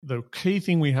the key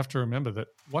thing we have to remember that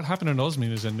what happened in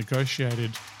Osmine is a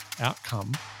negotiated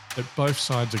outcome that both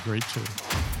sides agreed to.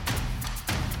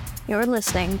 You're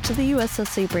listening to the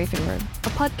USSC Briefing Room, a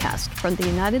podcast from the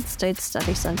United States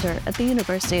Study Centre at the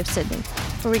University of Sydney,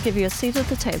 where we give you a seat at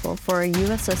the table for a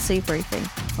USSC briefing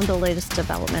on the latest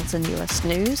developments in US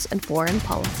news and foreign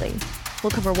policy.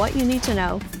 We'll cover what you need to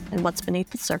know and what's beneath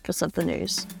the surface of the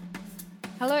news.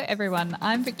 Hello everyone,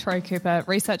 I'm Victoria Cooper,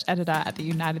 Research Editor at the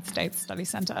United States Study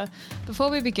Centre. Before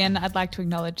we begin, I'd like to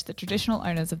acknowledge the traditional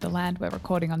owners of the land we're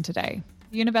recording on today.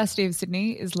 The University of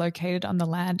Sydney is located on the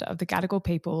land of the Gadigal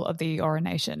people of the Eora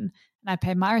Nation, and I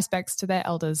pay my respects to their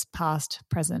elders past,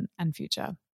 present and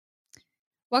future.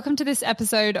 Welcome to this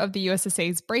episode of the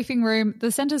USSC's Briefing Room,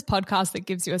 the Centre's podcast that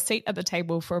gives you a seat at the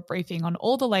table for a briefing on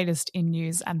all the latest in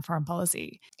news and foreign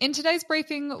policy. In today's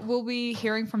briefing, we'll be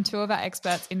hearing from two of our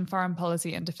experts in foreign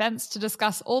policy and defence to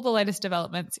discuss all the latest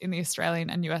developments in the Australian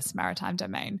and US maritime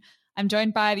domain. I'm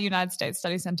joined by the United States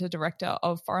Study Centre Director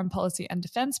of Foreign Policy and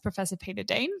Defence, Professor Peter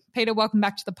Dean. Peter, welcome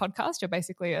back to the podcast. You're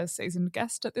basically a seasoned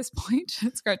guest at this point.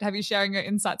 It's great to have you sharing your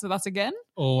insights with us again.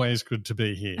 Always good to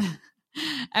be here.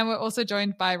 And we're also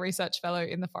joined by Research Fellow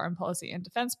in the Foreign Policy and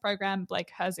Defence Program, Blake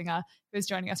Herzinger, who is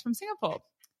joining us from Singapore.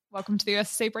 Welcome to the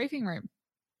USSC Briefing Room.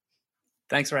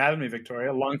 Thanks for having me,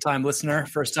 Victoria. Long-time listener,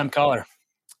 first-time caller.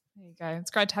 There you go.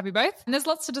 It's great to have you both. And there's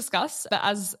lots to discuss, but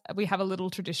as we have a little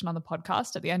tradition on the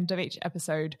podcast, at the end of each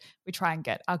episode, we try and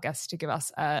get our guests to give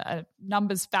us a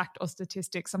numbers, fact or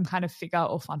statistic, some kind of figure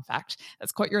or fun fact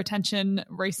that's caught your attention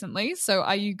recently. So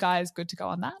are you guys good to go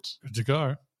on that? Good to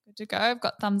go. Good to go. I've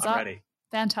got thumbs up. Ready.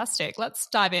 Fantastic. Let's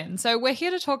dive in. So we're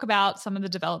here to talk about some of the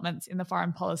developments in the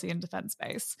foreign policy and defence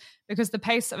space because the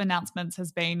pace of announcements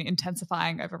has been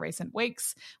intensifying over recent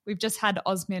weeks. We've just had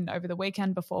Osmine over the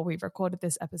weekend before we've recorded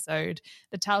this episode.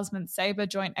 The Talisman Sabre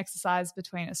joint exercise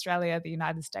between Australia, the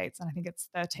United States, and I think it's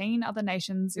 13 other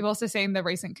nations. We've also seen the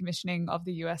recent commissioning of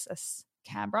the USS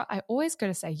Canberra. I always go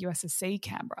to say USSC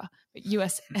Canberra, but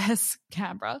USS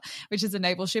Canberra, which is a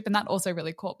naval ship, and that also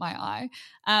really caught my eye.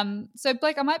 So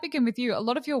Blake, I might begin with you. A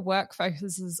lot of your work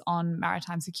focuses on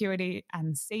maritime security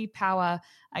and sea power.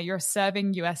 You're a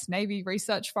serving US Navy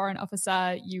research foreign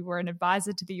officer. You were an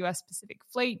advisor to the US Pacific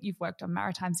Fleet. You've worked on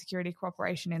maritime security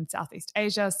cooperation in Southeast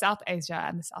Asia, South Asia,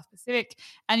 and the South Pacific,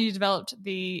 and you developed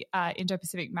the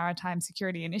Indo-Pacific Maritime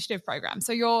Security Initiative program.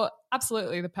 So you're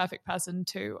absolutely the perfect person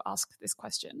to ask this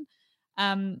question.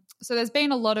 So there's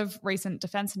been a lot of recent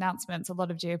defence announcements, a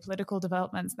lot of geopolitical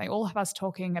developments. They all have us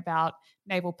talking about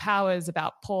naval powers,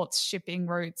 about ports, shipping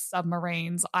routes,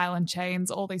 submarines, island chains,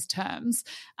 all these terms.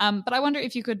 But I wonder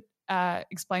if you could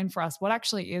explain for us what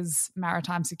actually is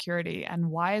maritime security and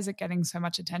why is it getting so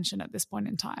much attention at this point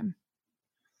in time?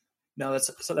 No,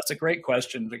 that's a great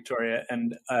question, Victoria.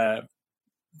 And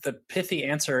the pithy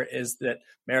answer is that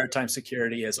maritime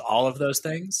security is all of those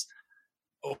things,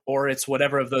 or it's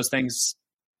whatever of those things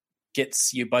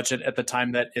gets you budget at the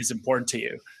time that is important to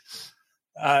you.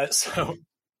 So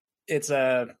it's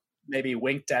a maybe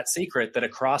winked at secret that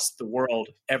across the world,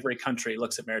 every country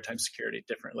looks at maritime security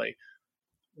differently.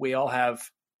 We all have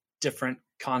different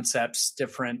concepts,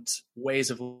 different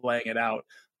ways of laying it out.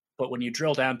 But when you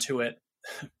drill down to it,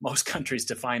 most countries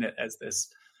define it as this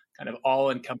kind of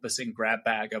all-encompassing grab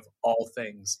bag of all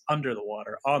things under the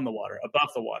water, on the water, above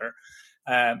the water.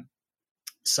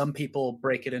 Some people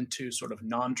break it into sort of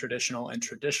non-traditional and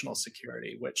traditional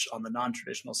security, which on the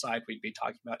non-traditional side, we'd be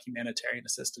talking about humanitarian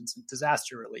assistance and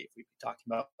disaster relief. We'd be talking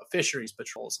about fisheries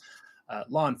patrols,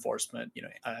 law enforcement,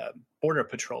 border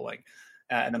patrolling.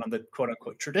 And then on the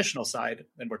quote-unquote traditional side,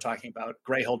 then we're talking about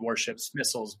gray-hulled warships,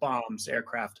 missiles, bombs,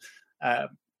 aircraft.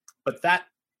 But that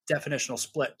definitional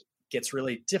split gets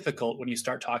really difficult when you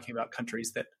start talking about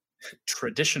countries that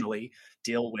traditionally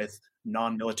deal with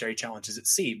non-military challenges at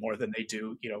sea more than they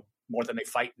do, more than they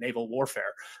fight naval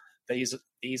warfare.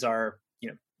 These are,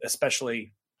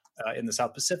 especially in the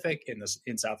South Pacific,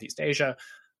 in Southeast Asia,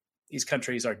 these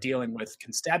countries are dealing with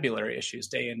constabulary issues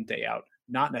day in, day out,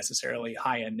 not necessarily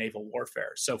high-end naval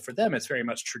warfare. So for them, it's very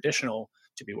much traditional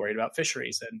to be worried about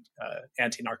fisheries and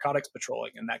anti-narcotics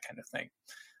patrolling and that kind of thing.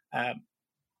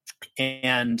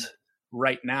 And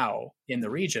right now in the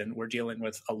region, we're dealing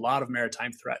with a lot of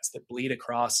maritime threats that bleed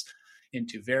across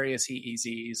into various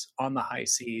EEZs on the high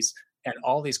seas. And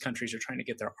all these countries are trying to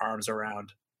get their arms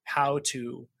around how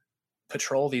to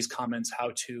patrol these commons,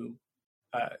 how to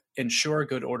ensure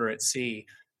good order at sea.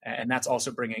 And that's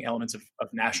also bringing elements of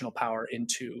national power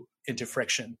into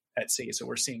friction at sea. So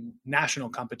we're seeing national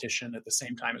competition at the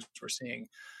same time as we're seeing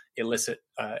illicit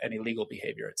and illegal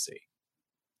behavior at sea.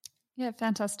 Yeah,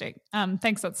 fantastic.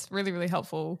 Thanks. That's really, really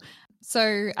helpful.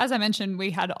 So as I mentioned,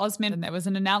 we had Osmin and there was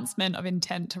an announcement of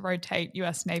intent to rotate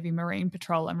US Navy Marine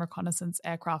Patrol and reconnaissance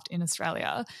aircraft in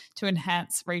Australia to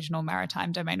enhance regional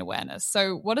maritime domain awareness.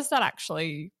 So what does that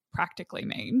actually practically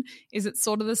mean? Is it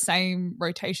sort of the same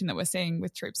rotation that we're seeing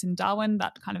with troops in Darwin,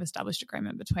 that kind of established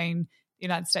agreement between the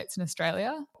United States and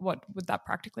Australia? What would that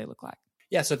practically look like?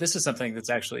 Yeah, so this is something that's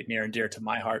actually near and dear to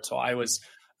my heart. So I was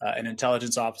an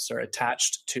intelligence officer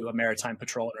attached to a maritime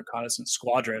patrol and reconnaissance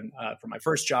squadron for my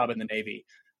first job in the Navy,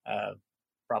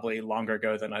 probably longer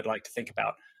ago than I'd like to think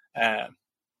about.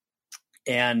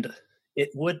 And it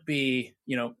would be,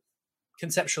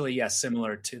 conceptually, yes,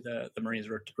 similar to the Marines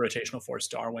Rotational Force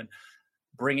Darwin,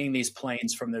 bringing these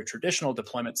planes from their traditional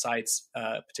deployment sites,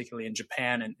 particularly in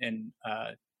Japan and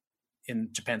in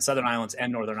Japan's southern islands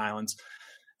and northern islands,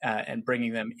 and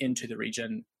bringing them into the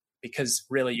region, because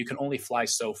really you can only fly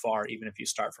so far, even if you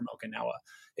start from Okinawa.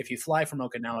 If you fly from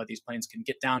Okinawa, these planes can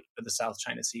get down to the South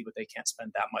China Sea, but they can't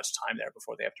spend that much time there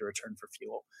before they have to return for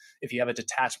fuel. If you have a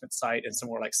detachment site in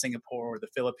somewhere like Singapore or the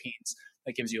Philippines,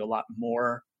 that gives you a lot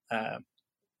more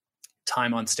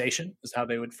time on station, is how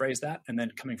they would phrase that. And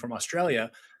then coming from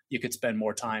Australia, you could spend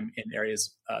more time in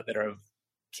areas that are of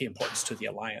key importance to the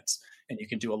alliance. And you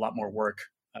can do a lot more work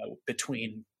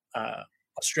between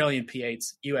Australian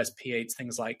P-8s, US P-8s,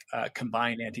 things like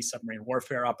combined anti-submarine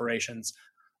warfare operations,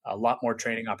 a lot more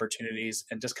training opportunities,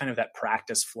 and just kind of that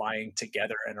practice flying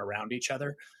together and around each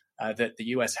other that the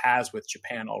US has with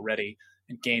Japan already,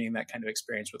 and gaining that kind of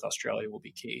experience with Australia will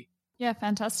be key. Yeah,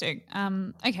 fantastic.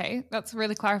 Okay, that's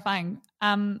really clarifying.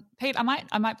 Pete,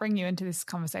 I might bring you into this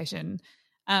conversation.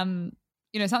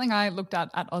 Something I looked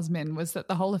at Osmin was that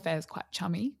the whole affair is quite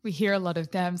chummy. We hear a lot of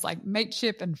terms like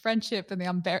mateship and friendship and the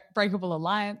unbreakable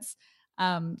alliance.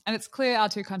 And it's clear our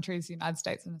two countries, the United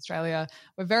States and Australia,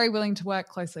 we're very willing to work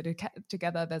closely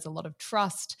together. There's a lot of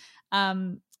trust.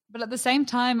 But at the same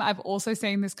time, I've also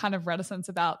seen this kind of reticence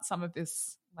about some of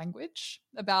this language,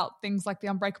 about things like the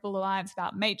unbreakable alliance,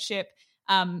 about mateship.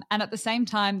 And at the same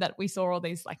time that we saw all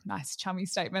these like nice chummy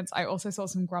statements, I also saw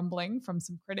some grumbling from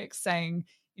some critics saying,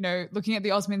 looking at the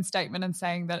Osmin statement and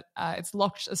saying that it's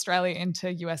locked Australia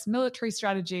into US military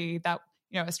strategy, that,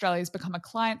 Australia's become a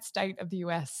client state of the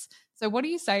US. So what do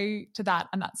you say to that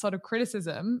and that sort of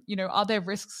criticism? Are there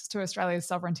risks to Australia's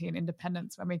sovereignty and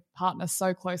independence when we partner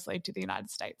so closely to the United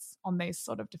States on these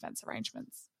sort of defence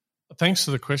arrangements? Thanks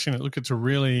for the question. Look, it's a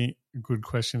really good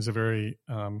question. It's a very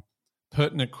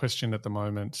pertinent question at the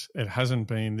moment. It hasn't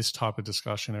been this type of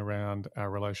discussion around our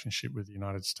relationship with the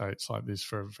United States like this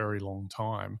for a very long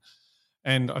time.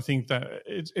 And I think that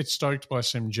it's stoked by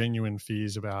some genuine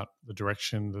fears about the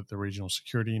direction that the regional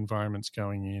security environment's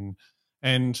going in.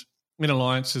 And in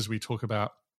alliances, we talk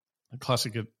about a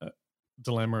classic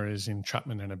dilemma is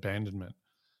entrapment and abandonment.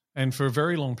 And for a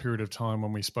very long period of time,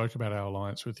 when we spoke about our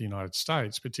alliance with the United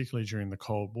States, particularly during the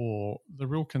Cold War, the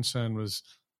real concern was,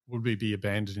 would we be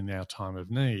abandoned in our time of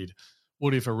need?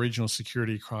 What if a regional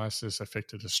security crisis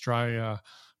affected Australia,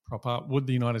 prop up? Would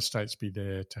the United States be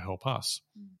there to help us?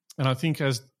 And I think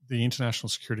as the international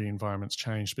security environment's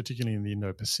changed, particularly in the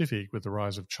Indo-Pacific, with the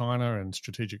rise of China and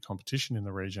strategic competition in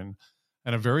the region,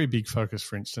 and a very big focus,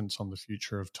 for instance, on the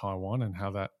future of Taiwan and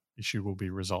how that issue will be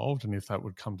resolved and if that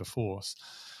would come to force.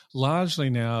 Largely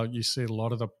now you see a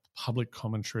lot of the public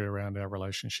commentary around our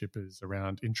relationship is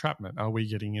around entrapment. Are we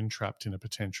getting entrapped in a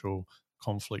potential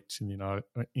conflict in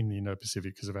the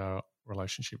Indo-Pacific because of our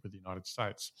relationship with the United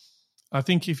States? I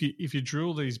think if you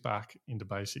drill these back into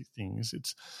basic things,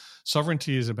 it's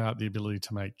sovereignty is about the ability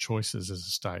to make choices as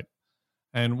a state.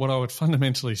 And what I would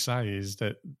fundamentally say is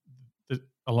that the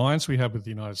alliance we have with the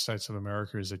United States of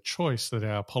America is a choice that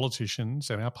our politicians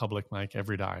and our public make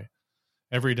every day.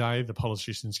 Every day the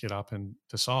politicians get up and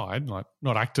decide, like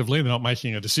not actively, they're not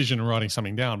making a decision and writing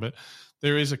something down, but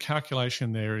there is a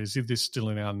calculation there, is if this still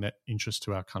in our net interest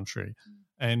to our country.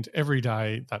 And every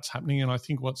day that's happening. And I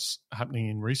think what's happening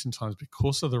in recent times,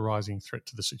 because of the rising threat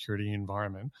to the security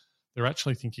environment, they're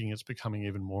actually thinking it's becoming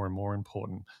even more and more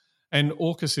important. And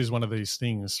AUKUS is one of these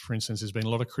things. For instance, there's been a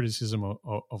lot of criticism of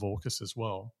AUKUS as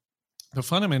well. But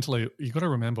fundamentally, you've got to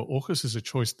remember, AUKUS is a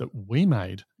choice that we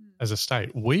made as a state.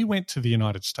 We went to the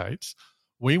United States,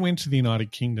 we went to the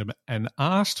United Kingdom and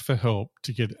asked for help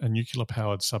to get a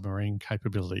nuclear-powered submarine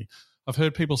capability. I've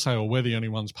heard people say, well, we're the only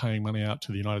ones paying money out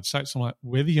to the United States. I'm like,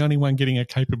 we're the only one getting a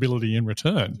capability in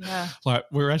return. Yeah. Like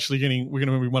we're going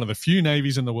to be one of the few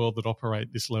navies in the world that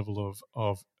operate this level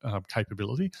of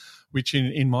capability, which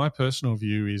in my personal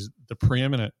view is the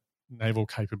preeminent naval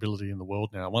capability in the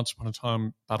world now. Once upon a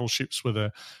time, battleships were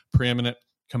the preeminent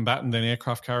combatant and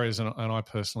aircraft carriers, and I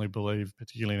personally believe,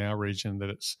 particularly in our region, that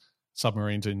it's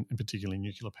submarines and particularly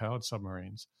nuclear-powered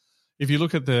submarines. if you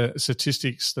look at the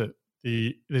statistics, that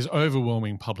there's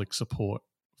overwhelming public support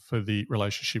for the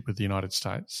relationship with the United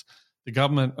States. The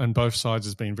government on both sides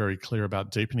has been very clear about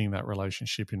deepening that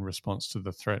relationship in response to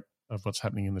the threat of what's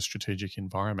happening in the strategic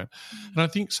environment. And I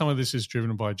think some of this is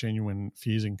driven by genuine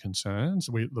fears and concerns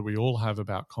that we all have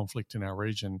about conflict in our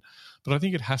region. But I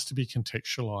think it has to be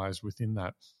contextualised within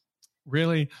that.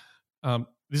 Really,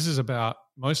 this is about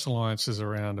most alliances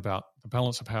around about the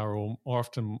balance of power, or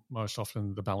most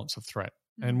often the balance of threat.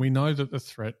 And we know that the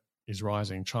threat is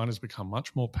rising. China's become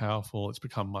much more powerful. It's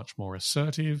become much more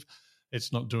assertive.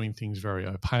 It's not doing things very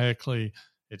opaquely.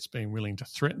 It's being willing to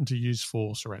threaten to use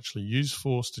force or actually use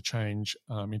force to change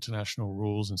international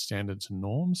rules and standards and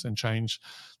norms and change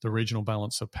the regional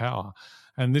balance of power.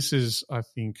 And this is, I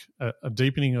think, a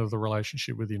deepening of the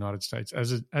relationship with the United States.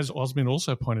 As Osmin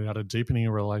also pointed out, a deepening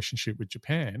of relationship with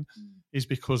Japan is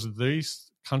because these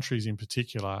countries in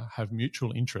particular have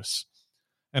mutual interests.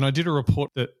 And I did a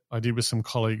report that I did with some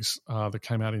colleagues that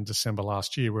came out in December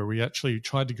last year, where we actually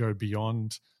tried to go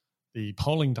beyond the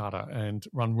polling data and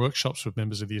run workshops with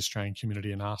members of the Australian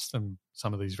community and ask them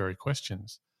some of these very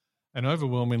questions. And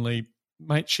overwhelmingly,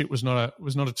 mateship was not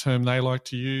a term they like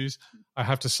to use. I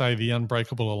have to say the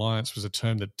unbreakable alliance was a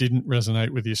term that didn't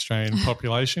resonate with the Australian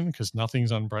population because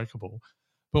nothing's unbreakable.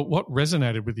 But what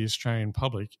resonated with the Australian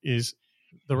public is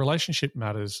the relationship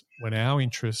matters when our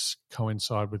interests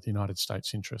coincide with the United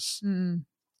States interests. And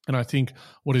I think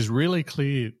what is really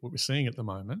clear, what we're seeing at the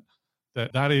moment,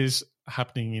 that is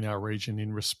happening in our region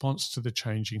in response to the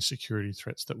changing security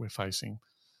threats that we're facing.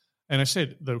 And I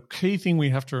said the key thing we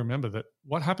have to remember that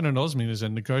what happened in Osmin is a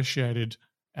negotiated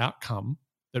outcome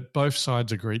that both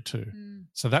sides agreed to.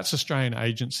 So that's Australian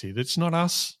agency. That's not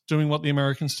us doing what the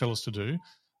Americans tell us to do.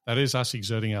 That is us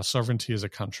exerting our sovereignty as a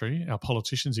country, our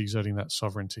politicians exerting that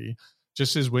sovereignty,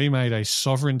 just as we made a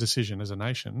sovereign decision as a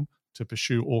nation to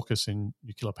pursue AUKUS in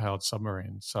nuclear-powered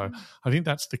submarines. So I think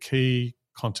that's the key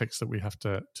context that we have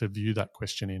to view that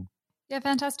question in. Yeah,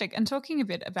 fantastic. And talking a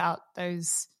bit about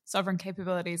those sovereign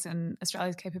capabilities and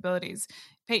Australia's capabilities,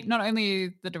 Pete, not only are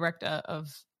you the director of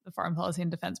the Foreign Policy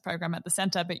and Defence Program at the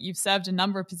Centre, but you've served a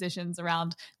number of positions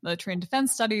around military and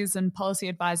defence studies and policy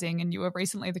advising, and you were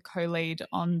recently the co-lead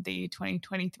on the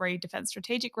 2023 Defence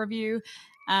Strategic Review,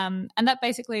 and that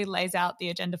basically lays out the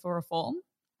agenda for reform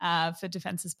for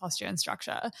defence's posture and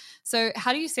structure. So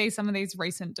how do you see some of these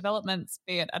recent developments,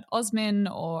 be it at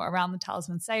Osmin or around the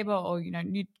Talisman Sabre or,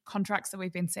 new contracts that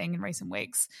we've been seeing in recent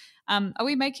weeks? Are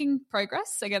we making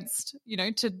progress against,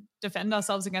 to defend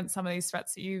ourselves against some of these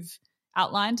threats that you've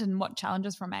outlined, and what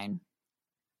challenges remain?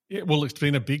 Yeah, well, it's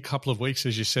been a big couple of weeks,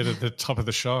 as you said at the top of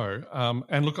the show.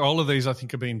 And look, all of these I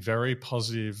think have been very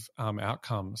positive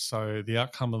outcomes. So the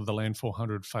outcome of the Land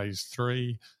 400 Phase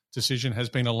 3 decision has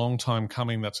been a long time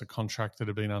coming. That's a contract that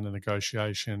had been under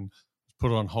negotiation, put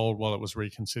on hold while it was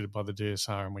reconsidered by the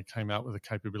DSR, and we came out with a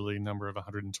capability number of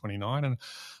 129. And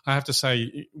I have to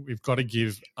say, we've got to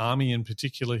give Army in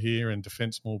particular here, and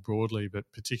Defence more broadly, but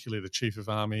particularly the Chief of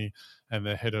Army and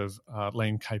the Head of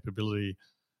Land Capability,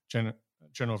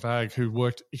 General Vag, who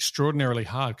worked extraordinarily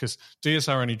hard, because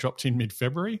DSR only dropped in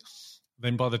mid-February.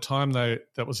 Then by the time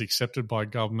that was accepted by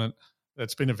government,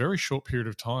 it's been a very short period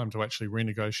of time to actually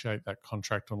renegotiate that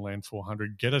contract on Land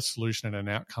 400, get a solution and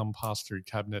an outcome passed through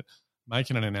Cabinet,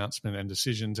 making an announcement and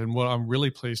decisions. And what I'm really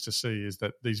pleased to see is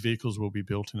that these vehicles will be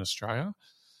built in Australia.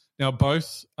 Now,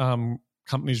 both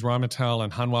companies, Rheinmetall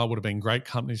and Hanwha, would have been great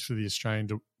companies for the Australian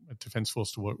Defence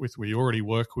Force to work with. We already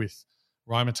work with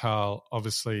Rheinmetall,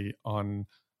 obviously, on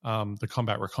the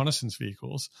combat reconnaissance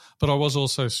vehicles. But I was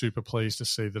also super pleased to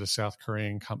see that a South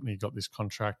Korean company got this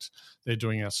contract. They're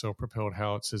doing our self-propelled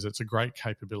howitzers. It's a great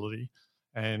capability,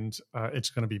 and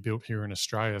it's going to be built here in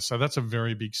Australia. So that's a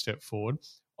very big step forward.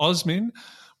 Osmin,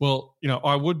 well,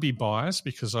 I would be biased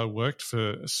because I worked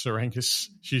for Sir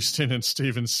Angus Houston and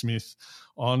Stephen Smith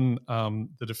on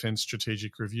the Defence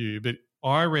Strategic Review. But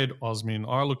I read Osmin,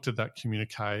 I looked at that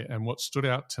communique, and what stood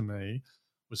out to me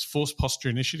was force posture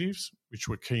initiatives, which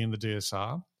were key in the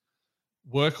DSR,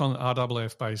 work on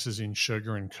RAAF bases in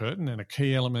Sherga and Curtin, and a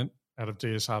key element out of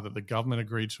DSR that the government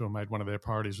agreed to and made one of their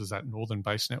priorities was that northern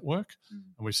base network.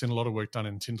 And we've seen a lot of work done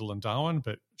in Tyndall and Darwin,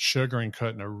 but Sherga and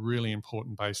Curtin are really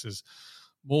important bases.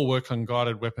 More work on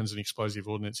guided weapons and explosive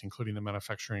ordnance, including the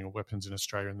manufacturing of weapons in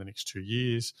Australia in the next 2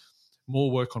 years.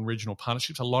 More work on regional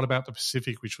partnerships, a lot about the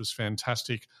Pacific, which was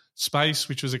fantastic. Space,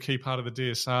 which was a key part of the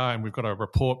DSR, and we've got a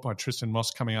report by Tristan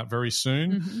Moss coming out very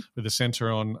soon with the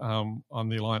Centre on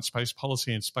the Alliance Space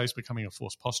Policy and space becoming a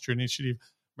force posture initiative.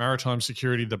 Maritime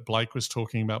security that Blake was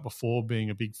talking about before being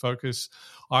a big focus.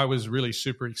 I was really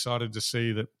super excited to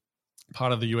see that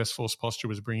part of the US force posture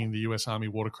was bringing the US Army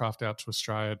watercraft out to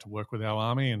Australia to work with our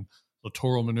Army, and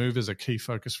littoral manoeuvres are a key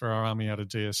focus for our Army out of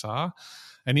DSR.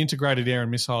 And integrated air and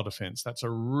missile defence, that's a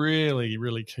really,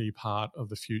 really key part of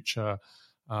the future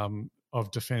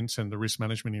of defence and the risk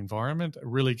management environment,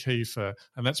 really key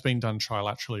and that's been done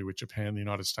trilaterally with Japan, the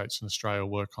United States and Australia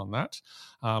work on that.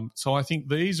 So I think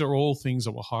these are all things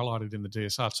that were highlighted in the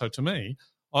DSR. So to me,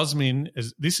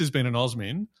 this has been an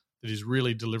OSMIN that is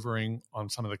really delivering on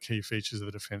some of the key features of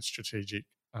the Defence Strategic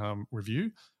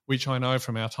Review, which I know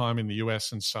from our time in the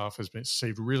US and stuff has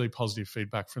received really positive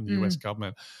feedback from the US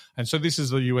government. And so this is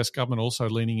the US government also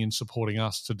leaning in, supporting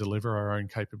us to deliver our own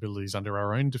capabilities under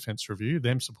our own defence review,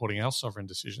 them supporting our sovereign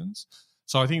decisions.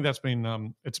 So I think that's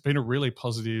been it's been a really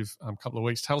positive couple of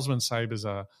weeks. Talisman Sabre is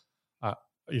a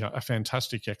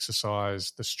fantastic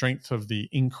exercise. The strength of the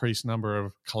increased number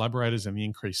of collaborators and the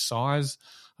increased size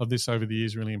of this over the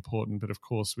years is really important. But of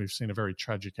course, we've seen a very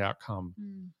tragic outcome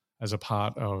as a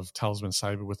part of Talisman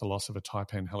Sabre with the loss of a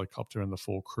Taipan helicopter and the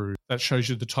 4 crew. That shows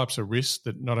you the types of risks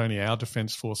that not only our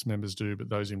Defence Force members do, but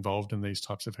those involved in these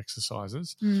types of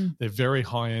exercises. They're very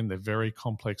high-end, they're very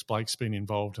complex. Blake's been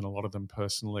involved in a lot of them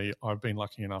personally. I've been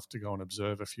lucky enough to go and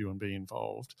observe a few and be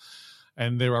involved.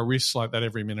 And there are risks like that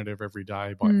every minute of every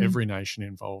day by every nation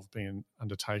involved being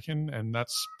undertaken. And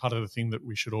that's part of the thing that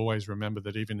we should always remember,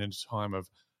 that even in a time of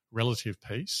relative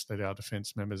peace, that our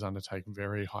defence members undertake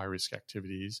very high-risk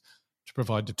activities to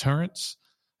provide deterrence.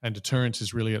 And deterrence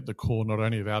is really at the core not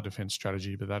only of our defence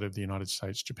strategy, but that of the United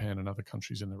States, Japan and other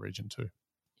countries in the region too.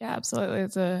 Yeah, absolutely.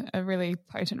 It's a really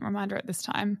potent reminder at this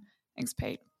time. Thanks,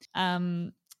 Pete.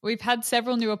 We've had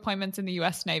several new appointments in the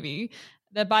US Navy.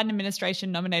 The Biden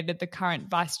administration nominated the current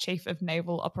Vice Chief of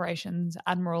Naval Operations,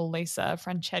 Admiral Lisa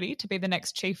Franchetti, to be the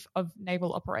next Chief of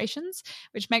Naval Operations,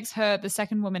 which makes her the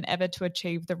second woman ever to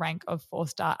achieve the rank of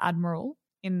 4-star Admiral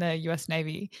in the US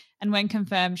Navy. And when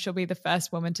confirmed, she'll be the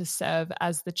first woman to serve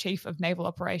as the Chief of Naval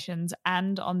Operations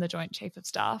and on the Joint Chief of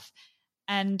Staff.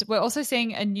 And we're also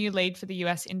seeing a new lead for the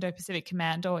US Indo-Pacific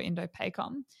Command, or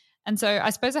Indo-PACOM. And so I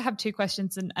suppose I have 2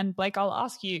 questions, and Blake, I'll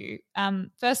ask you.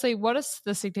 Firstly, what is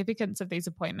the significance of these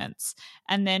appointments?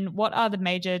 And then what are the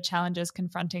major challenges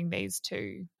confronting these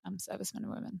 2 servicemen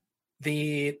and women?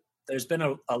 There's been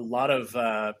a lot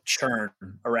of churn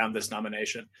around this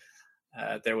nomination.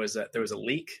 There was a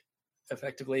leak,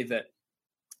 effectively, that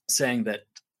saying that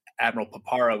Admiral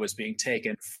Paparo was being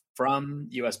taken from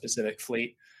U.S. Pacific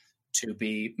Fleet to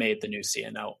be made the new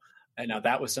CNO. And now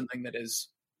that was something that is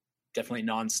definitely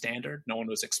non-standard. No one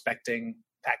was expecting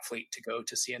PAC Fleet to go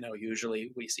to CNO.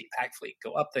 Usually we see PAC Fleet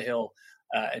go up the hill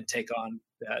and take on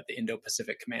the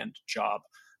Indo-Pacific Command job,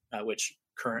 which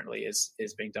currently is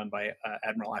being done by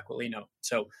Admiral Aquilino.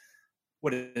 So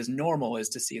what is normal is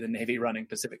to see the Navy running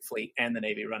Pacific Fleet and the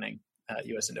Navy running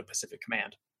U.S. Indo-Pacific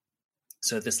Command.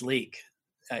 So this leak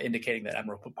indicating that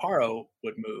Admiral Paparo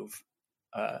would move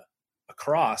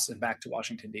across and back to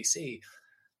Washington, D.C.,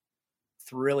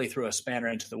 really threw a spanner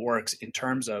into the works in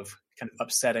terms of kind of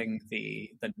upsetting the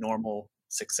normal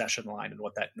succession line and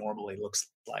what that normally looks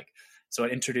like. So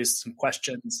it introduced some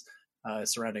questions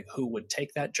surrounding who would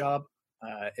take that job.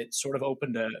 It sort of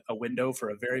opened a window for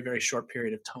a very, very short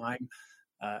period of time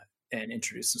and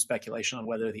introduced some speculation on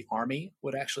whether the Army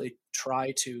would actually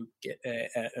try to get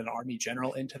an Army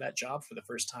general into that job for the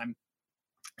first time.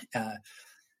 And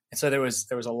so there was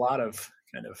a lot of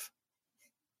kind of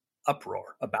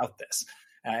uproar about this.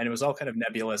 And it was all kind of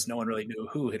nebulous. No one really knew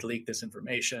who had leaked this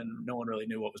information. No one really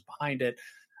knew what was behind it.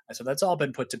 And so that's all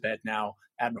been put to bed now.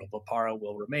 Admiral Paparo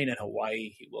will remain in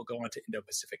Hawaii. He will go on to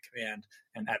Indo-Pacific Command,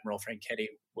 and Admiral Franchetti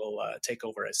will take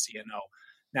over as CNO.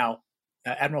 Now,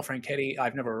 Admiral Franchetti,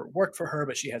 I've never worked for her,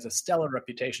 but she has a stellar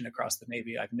reputation across the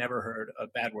Navy. I've never heard a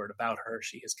bad word about her.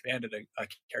 She has commanded a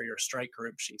carrier strike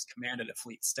group. She's commanded a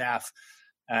fleet staff.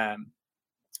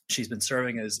 She's been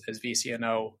serving as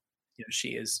VCNO. She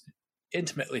is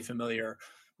intimately familiar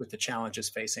with the challenges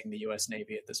facing the U.S.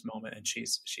 Navy at this moment, and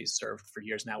she's served for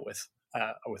years now with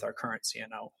our current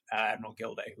CNO, Admiral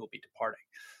Gilday, who will be departing.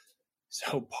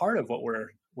 So part of what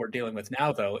we're dealing with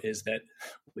now, though, is that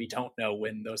we don't know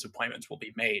when those appointments will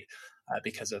be made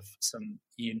because of some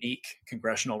unique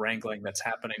congressional wrangling that's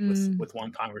happening with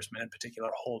one congressman in particular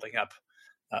holding up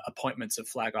appointments of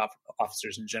flag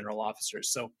officers and general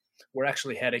officers. So we're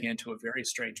actually heading into a very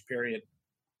strange period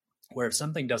where if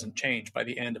something doesn't change by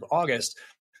the end of August,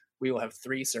 we will have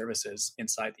 3 services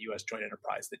inside the U.S. joint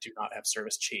enterprise that do not have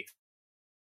service chiefs.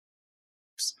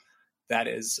 That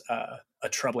is a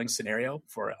troubling scenario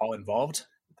for all involved.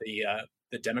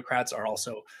 The Democrats are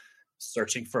also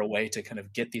searching for a way to kind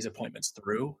of get these appointments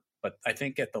through. But I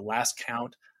think at the last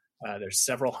count, There's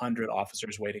several hundred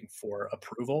officers waiting for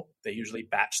approval. They usually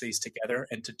batch these together,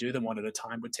 and to do them one at a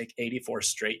time would take 84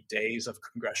 straight days of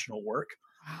congressional work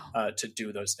to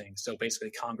do those things. So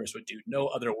basically, Congress would do no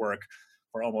other work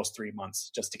for almost 3 months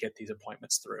just to get these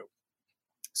appointments through.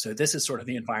 So this is sort of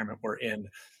the environment we're in.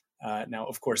 Now,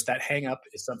 of course, that hang-up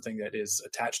is something that is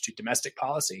attached to domestic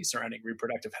policy surrounding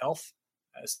reproductive health.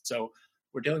 So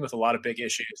we're dealing with a lot of big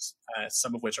issues,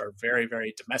 some of which are very,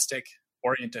 very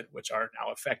domestic-oriented, which are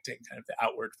now affecting kind of the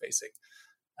outward-facing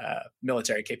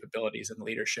military capabilities and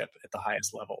leadership at the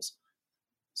highest levels.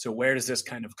 So where does this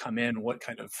kind of come in? What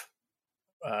kind of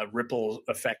ripple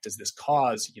effect does this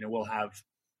cause? We'll have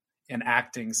an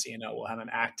acting CNO, we'll have an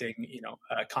acting,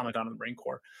 commandant of the Marine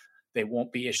Corps. They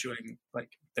won't be issuing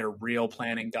like their real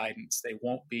planning guidance. They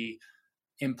won't be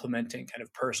implementing kind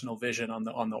of personal vision on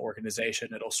the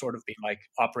organization. It'll sort of be like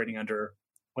operating under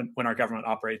when our government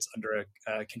operates under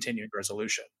a continuing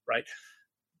resolution, right?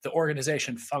 The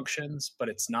organization functions, but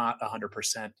it's not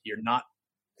 100%. You're not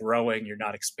growing, you're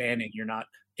not expanding, you're not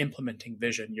implementing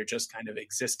vision. You're just kind of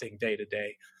existing day to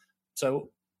day.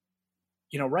 So,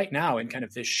 right now in kind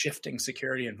of this shifting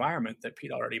security environment that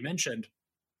Pete already mentioned,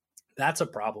 that's a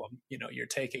problem.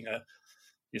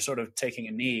 You're sort of taking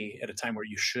a knee at a time where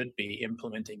you should be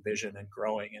implementing vision and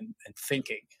growing and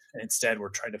thinking. And instead, we're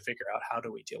trying to figure out how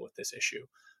do we deal with this issue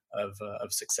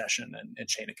of succession and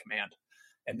chain of command.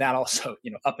 And that also,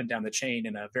 up and down the chain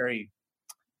in a very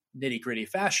nitty gritty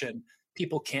fashion,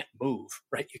 people can't move,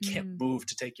 right? You can't move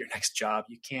to take your next job.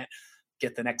 You can't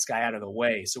get the next guy out of the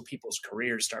way. So people's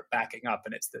careers start backing up,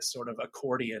 and it's this sort of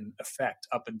accordion effect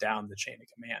up and down the chain of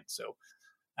command. So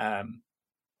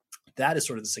that is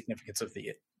sort of the significance of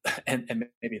and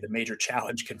maybe the major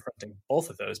challenge confronting both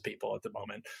of those people at the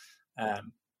moment.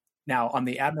 Now, on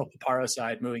the Admiral Paparo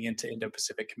side, moving into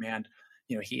Indo-Pacific Command,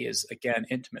 he is, again,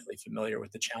 intimately familiar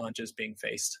with the challenges being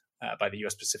faced by the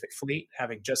U.S. Pacific Fleet.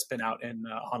 Having just been out in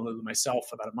Honolulu myself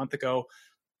about a month ago,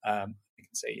 I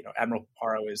can say, Admiral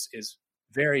Paparo is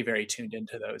very, very tuned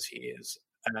into those. He is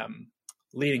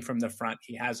leading from the front.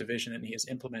 He has a vision and he is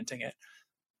implementing it.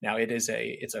 Now, it's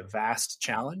a vast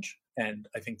challenge, and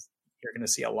I think you're going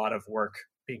to see a lot of work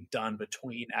being done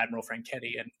between Admiral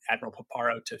Franchetti and Admiral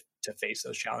Paparo to face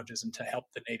those challenges and to help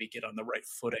the Navy get on the right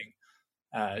footing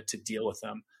to deal with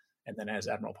them. And then as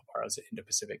Admiral Paparo's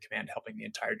Indo-Pacific Command, helping the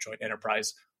entire joint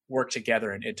enterprise work together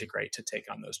and integrate to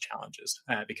take on those challenges,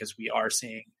 because we are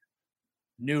seeing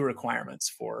new requirements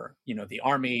for, the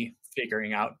Army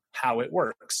figuring out how it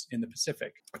works in the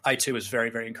Pacific. I, too, was very,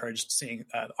 very encouraged seeing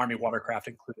Army watercraft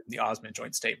included in the Osmond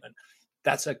Joint Statement.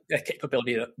 That's a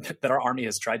capability that our Army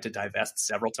has tried to divest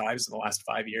several times in the last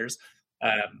 5 years.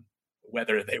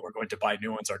 Whether they were going to buy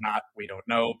new ones or not, we don't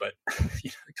know. But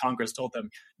Congress told them,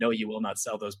 no, you will not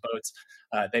sell those boats.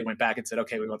 They went back and said,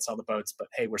 okay, we won't sell the boats, but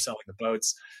hey, we're selling the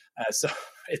boats. So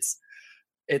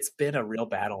it's been a real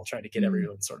battle trying to get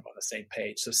everyone sort of on the same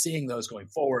page. So seeing those going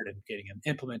forward and getting them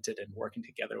implemented and working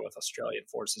together with Australian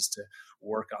forces to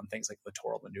work on things like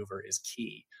littoral maneuver is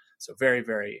key. So very,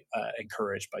 very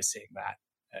encouraged by seeing that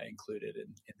included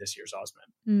in this year's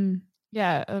Osmond.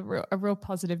 Yeah, a real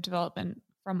positive development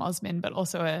from Osmond, but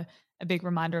also a big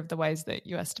reminder of the ways that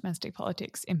US domestic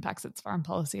politics impacts its foreign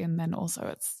policy and then also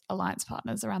its alliance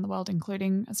partners around the world,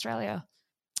 including Australia.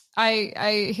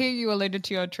 I hear you alluded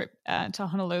to your trip to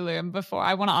Honolulu, and before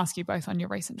I want to ask you both on your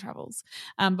recent travels.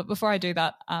 But before I do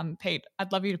that, Pete,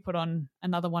 I'd love you to put on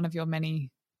another one of your many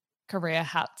career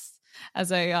hats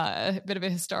as a bit of a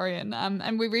historian.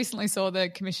 And we recently saw the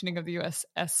commissioning of the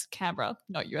USS Canberra,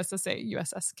 not USSC,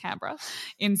 USS Canberra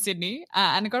in Sydney.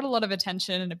 And it got a lot of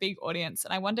attention and a big audience.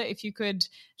 And I wonder if you could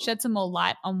shed some more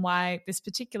light on why this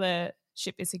particular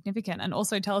ship is significant, and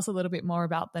also tell us a little bit more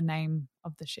about the name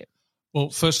of the ship. Well,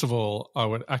 first of all, I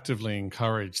would actively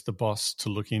encourage the boss to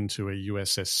look into a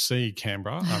USSC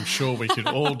Canberra. I'm sure we could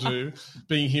all do,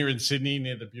 being here in Sydney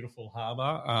near the beautiful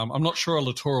harbour. I'm not sure a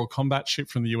littoral combat ship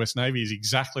from the US Navy is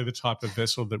exactly the type of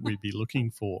vessel that we'd be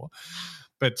looking for.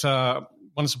 But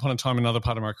once upon a time, another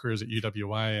part of my career was at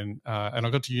UWA, and I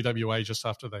got to UWA just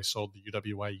after they sold the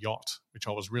UWA yacht, which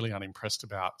I was really unimpressed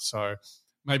about. So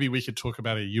maybe we could talk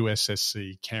about a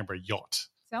USSC Canberra yacht.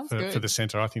 For the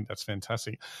centre. I think that's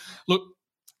fantastic. Look,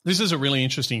 this is a really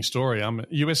interesting story.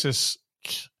 USS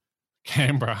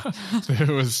Canberra, that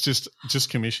was just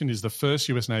commissioned, is the first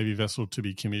US Navy vessel to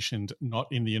be commissioned not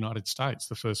in the United States,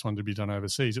 the first one to be done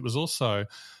overseas. It was also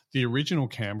the original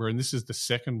Canberra, and this is the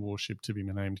second warship to be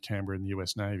named Canberra in the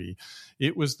US Navy.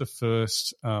 It was the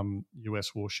first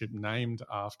US warship named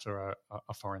after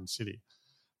a foreign city.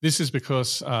 This is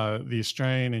because the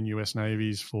Australian and US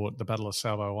navies fought the Battle of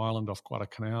Savo Island off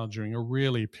Guadalcanal during a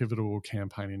really pivotal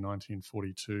campaign in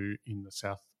 1942 in the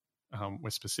South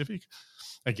West Pacific.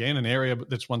 Again, an area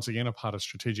that's once again a part of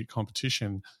strategic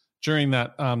competition. During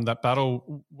that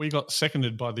battle, we got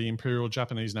seconded by the Imperial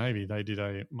Japanese Navy. They did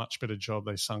a much better job.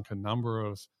 They sunk a number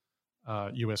of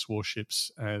US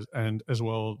warships, as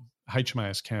well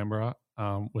HMAS Canberra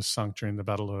was sunk during the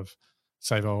Battle of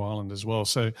Savo Island as well.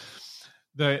 So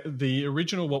the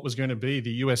original, what was going to be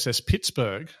the USS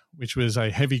Pittsburgh, which was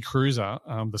a heavy cruiser,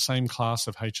 the same class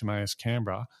of HMAS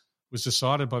Canberra, was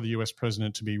decided by the US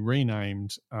president to be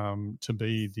renamed to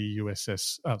be the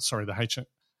USS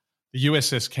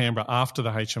Canberra after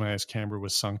the HMAS Canberra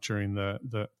was sunk during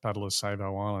the Battle of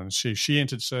Savo Island. She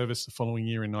entered service the following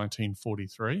year in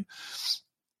 1943.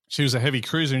 She was a heavy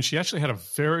cruiser, and she actually had a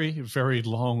very, very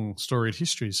long storied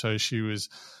history. So she was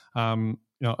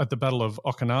at the Battle of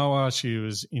Okinawa, she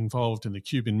was involved in the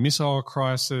Cuban Missile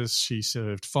Crisis. She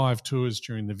served 5 tours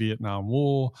during the Vietnam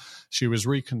War. She was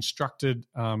reconstructed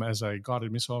as a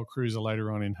guided missile cruiser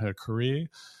later on in her career.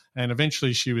 And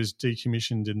eventually she was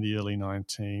decommissioned in the early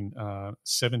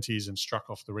 1970s and struck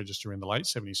off the register in the late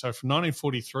 70s. So from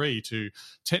 1943 to,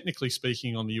 technically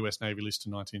speaking, on the US Navy list to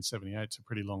 1978, it's a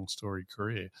pretty long storied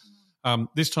career.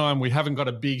 This time we haven't got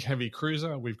a big heavy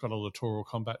cruiser. We've got a littoral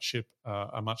combat ship,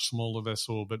 a much smaller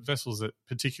vessel, but vessels that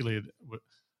particularly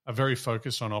are very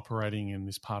focused on operating in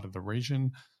this part of the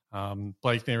region.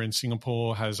 Blake there in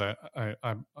Singapore has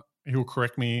he'll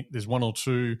correct me, there's 1 or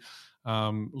 2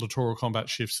 littoral combat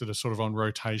ships that are sort of on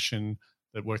rotation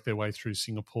that work their way through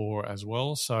Singapore as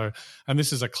well. So, and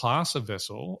this is a class of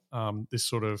vessel, this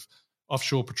sort of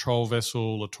offshore patrol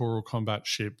vessel, littoral combat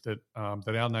ship that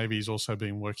our Navy has also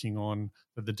been working on,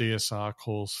 that the DSR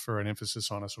calls for an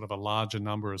emphasis on a sort of a larger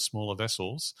number of smaller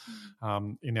vessels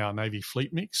in our Navy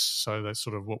fleet mix. So that's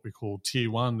sort of what we call Tier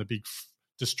 1, the big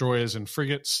destroyers and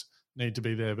frigates need to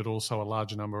be there, but also a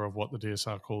larger number of what the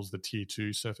DSR calls the Tier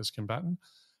 2 surface combatant.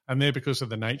 And they're because of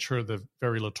the nature of the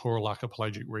very littoral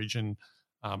archipelagic region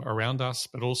around us,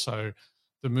 but also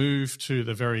the move to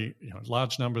the very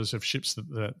large numbers of ships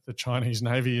that the Chinese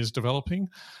Navy is developing.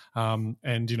 And,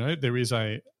 there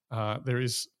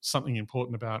is something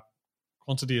important about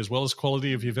quantity as well as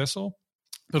quality of your vessel,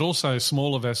 but also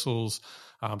smaller vessels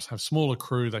have smaller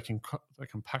crew. They can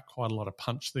pack quite a lot of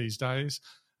punch these days,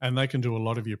 and they can do a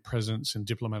lot of your presence and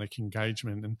diplomatic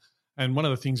engagement. And one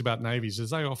of the things about navies is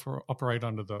they operate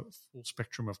under the full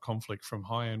spectrum of conflict, from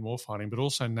high-end warfighting, but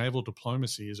also naval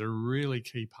diplomacy is a really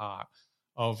key part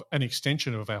of an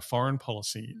extension of our foreign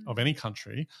policy of any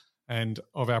country and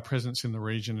of our presence in the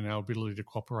region and our ability to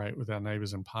cooperate with our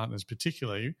neighbours and partners,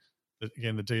 particularly,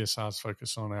 again, the DSR's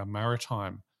focus on our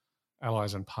maritime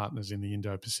allies and partners in the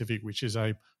Indo-Pacific, which is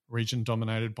a region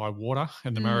dominated by water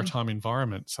and the maritime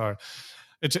environment. So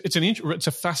it's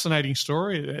a fascinating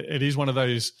story. It is one of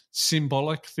those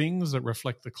symbolic things that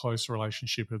reflect the close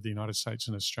relationship of the United States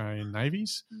and Australian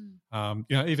navies.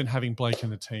 Even having Blake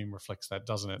in the team reflects that,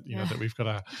 doesn't it? That we've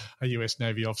got a US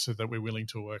Navy officer that we're willing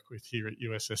to work with here at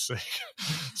USSC.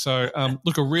 So,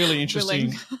 look, a really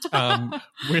interesting,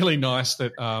 really nice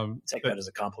that take that as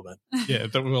a compliment. Yeah,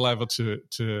 that we were able to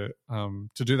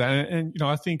do that, and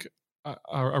I think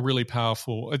are really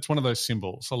powerful. It's one of those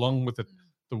symbols, along with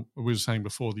we were saying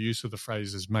before, the use of the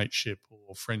phrases mateship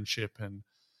or friendship. And,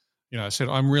 I said,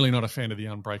 I'm really not a fan of the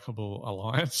unbreakable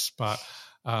alliance, but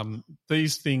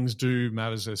these things do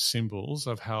matter as symbols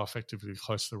of how effectively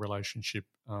close the relationship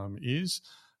is.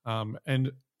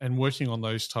 And working on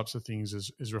those types of things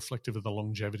is reflective of the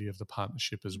longevity of the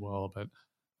partnership as well. But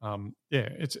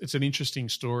it's an interesting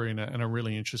story and a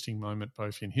really interesting moment,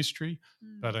 both in history,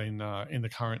 but in the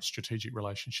current strategic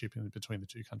relationship between the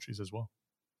two countries as well.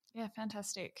 Yeah,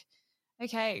 fantastic.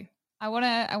 Okay, I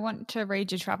want to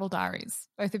read your travel diaries.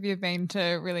 Both of you have been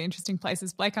to really interesting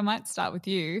places. Blake, I might start with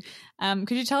you.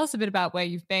 Could you tell us a bit about where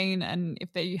you've been and if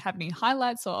you have any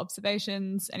highlights or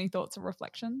observations, any thoughts or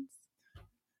reflections?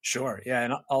 Sure, yeah,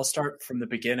 and I'll start from the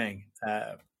beginning.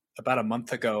 About a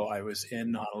month ago, I was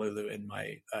in Honolulu in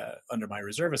my under my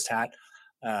reservist hat,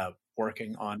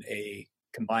 working on a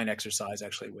combined exercise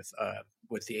actually with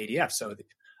the ADF. So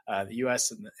the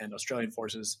U.S. and Australian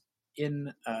forces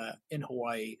in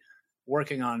Hawaii,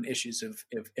 working on issues of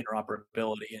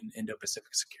interoperability and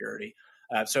Indo-Pacific security.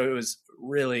 So it was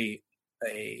really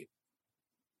a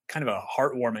kind of a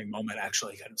heartwarming moment,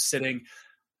 actually, kind of sitting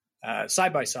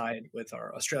side by side with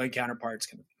our Australian counterparts,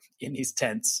 kind of in these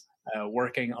tents,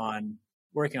 working on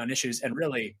issues. And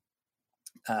really,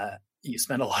 you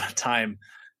spend a lot of time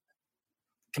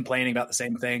complaining about the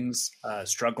same things,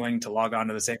 struggling to log on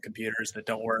to the same computers that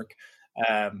don't work,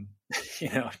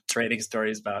 trading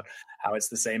stories about how it's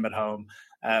the same at home.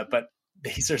 But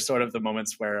these are sort of the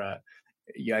moments where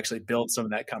you actually build some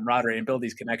of that camaraderie and build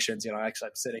these connections. Actually,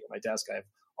 I'm sitting at my desk. I have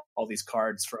all these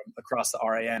cards from across the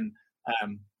RAN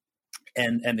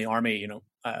and the Army.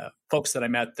 Folks that I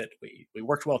met that we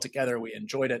worked well together. We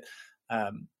enjoyed it.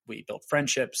 We built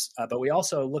friendships, but we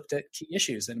also looked at key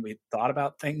issues and we thought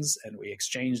about things and we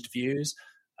exchanged views.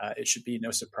 It should be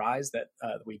no surprise that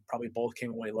we probably both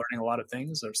came away learning a lot of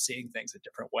things or seeing things a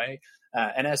different way.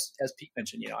 And as Pete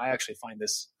mentioned, I actually find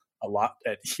this a lot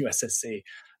at USSC.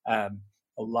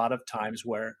 A lot of times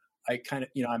where I kind of,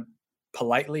 I'm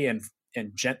politely and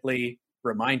gently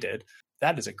reminded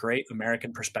that is a great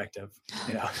American perspective.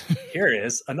 Here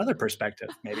is another perspective,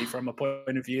 maybe from a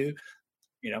point of view,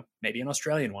 maybe an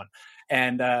Australian one,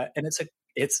 and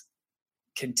it's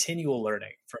continual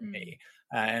learning from me.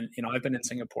 And I've been in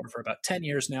Singapore for about 10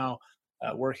 years now,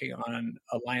 working on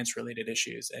alliance-related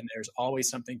issues, and there's always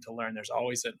something to learn. There's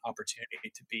always an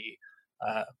opportunity to be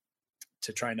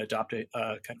to try and adopt a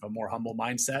kind of a more humble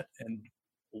mindset and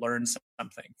learn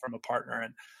something from a partner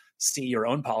and see your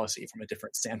own policy from a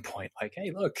different standpoint. Like,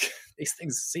 hey, look, these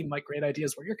things seem like great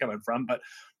ideas where you're coming from, but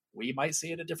we might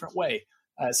see it a different way.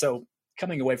 So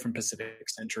coming away from Pacific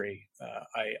Century,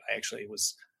 I actually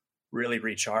was really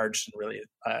recharged and really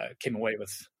came away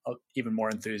with even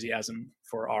more enthusiasm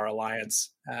for our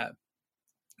alliance.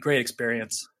 Great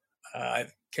experience. I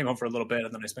came home for a little bit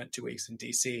and then I spent 2 weeks in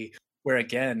DC, where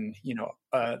again,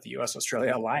 the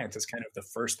US-Australia alliance is kind of the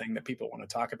first thing that people want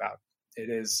to talk about. It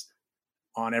is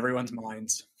on everyone's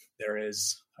minds. There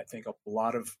is, I think, a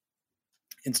lot of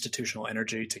institutional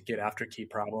energy to get after key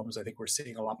problems. I think we're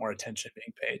seeing a lot more attention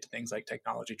being paid to things like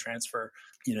technology transfer,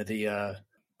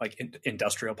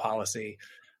 industrial policy,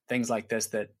 things like this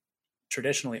that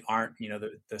traditionally aren't,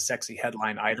 the sexy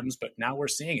headline items, but now we're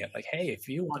seeing it. Like, hey, if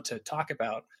you want to talk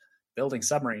about building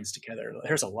submarines together,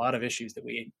 there's a lot of issues that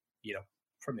we,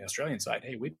 from the Australian side,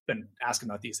 hey, we've been asking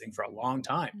about these things for a long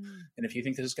time. And if you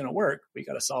think this is going to work, we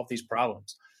got to solve these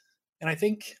problems. And I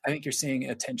think you're seeing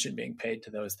attention being paid to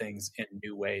those things in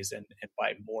new ways and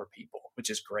by more people,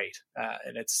 which is great.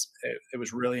 And it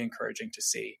was really encouraging to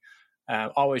see.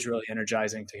 Always really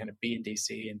energizing to kind of be in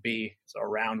DC and be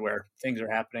around where things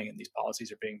are happening and these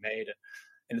policies are being made.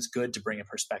 And it's good to bring a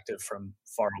perspective from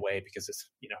far away because it's,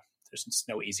 there's just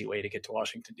no easy way to get to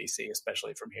Washington, D.C.,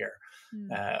 especially from here.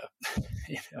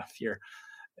 If you're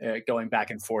going back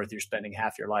and forth, you're spending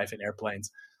half your life in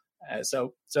airplanes.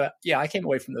 So I came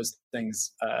away from those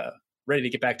things ready to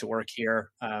get back to work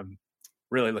here.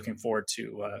 Really looking forward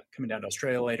to coming down to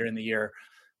Australia later in the year.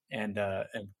 And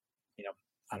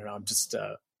I don't know, I'm just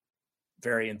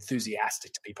very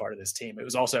enthusiastic to be part of this team. It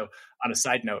was also, on a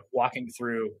side note, walking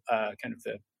through kind of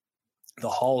the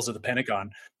halls of the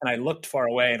Pentagon, and I looked far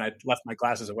away and I left my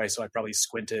glasses away, so I probably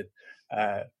squinted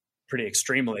pretty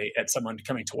extremely at someone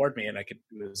coming toward me, and it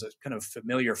was a kind of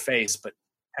familiar face, but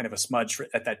kind of a smudge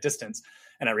at that distance,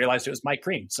 and I realized it was Mike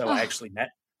Green. So I actually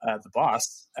met the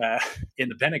boss in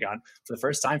the Pentagon for the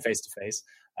first time face to face,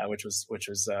 which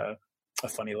was a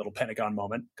funny little Pentagon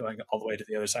moment, going all the way to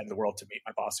the other side of the world to meet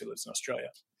my boss who lives in Australia.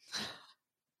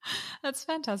 That's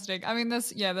fantastic. I mean,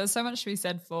 there's so much to be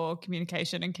said for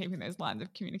communication and keeping those lines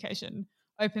of communication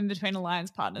open between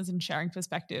alliance partners and sharing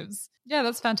perspectives. Yeah,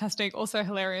 that's fantastic. Also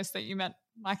hilarious that you met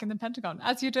Mike in the Pentagon,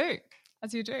 as you do.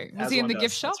 Was he in the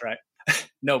gift shop? That's right.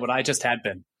 No, but I just had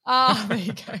been. There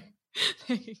you go.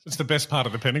 It's the best part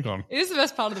of the Pentagon. It is the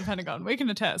best part of the Pentagon. We can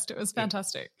attest. It was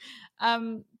fantastic.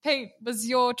 Pete, was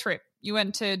your trip, you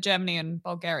went to Germany and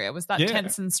Bulgaria. Was that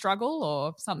tense and struggle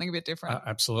or something a bit different?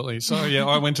 Absolutely. So,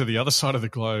 I went to the other side of the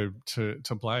globe to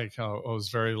Blake. I was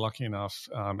very lucky enough,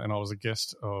 and I was a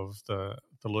guest of the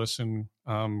Lursen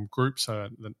group, so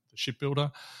the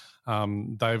shipbuilder.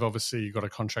 They've obviously got a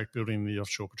contract building the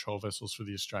offshore patrol vessels for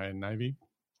the Australian Navy.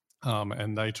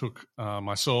 And they took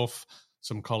myself,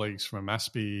 some colleagues from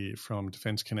ASPI, from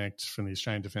Defence Connect, from the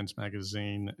Australian Defence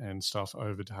Magazine and stuff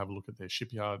over to have a look at their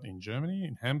shipyard in Germany,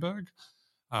 in Hamburg,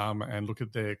 and look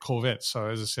at their corvettes. So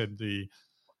as I said, the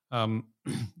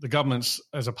government's,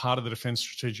 as a part of the Defence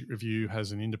Strategic Review,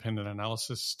 has an independent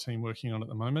analysis team working on at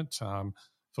the moment.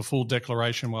 For full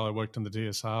declaration, while I worked on the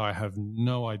DSR, I have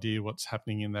no idea what's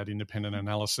happening in that independent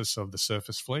analysis of the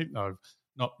surface fleet. I've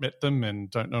not met them and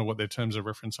don't know what their terms of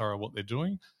reference are or what they're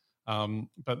doing.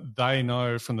 But they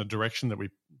know from the direction that we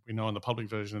know in the public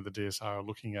version of the DSR,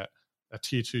 looking at a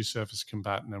Tier 2 surface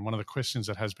combatant. And one of the questions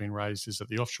that has been raised is that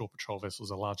the offshore patrol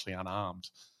vessels are largely unarmed.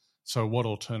 So what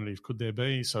alternative could there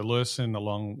be? So Lursen,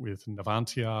 along with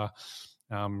Navantia,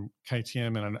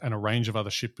 KTM and a range of other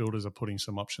shipbuilders are putting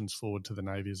some options forward to the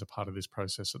Navy as a part of this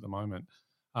process at the moment.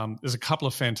 There's a couple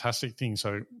of fantastic things.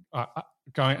 So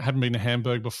hadn't been to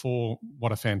Hamburg before.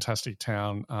 What a fantastic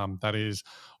town that is.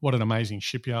 What an amazing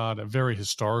shipyard, a very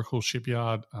historical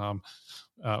shipyard.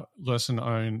 Lursen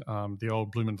owned the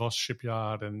old Blumenvoss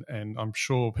shipyard, and I'm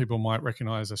sure people might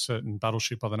recognise a certain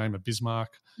battleship by the name of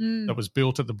Bismarck that was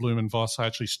built at the Blumenvoss. I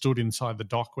actually stood inside the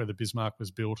dock where the Bismarck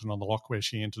was built and on the lock where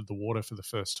she entered the water for the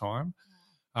first time.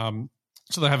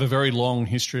 So they have a very long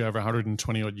history, over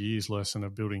 120 odd years, Lursen,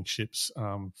 of building ships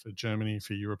for Germany,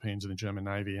 for Europeans and the German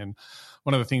Navy. And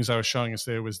one of the things they were showing us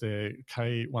there was their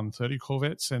K-130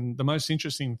 corvettes. And the most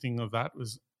interesting thing of that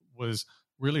was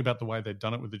really about the way they'd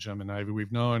done it with the German Navy.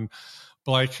 We've known,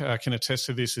 Blake can attest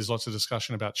to this, there's lots of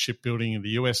discussion about shipbuilding in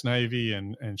the US Navy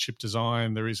and ship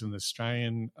design. There is in the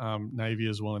Australian Navy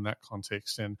as well in that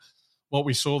context. And what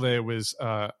we saw there was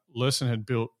Lursen had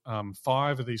built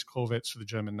 5 of these corvettes for the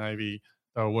German Navy.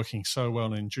 They were working so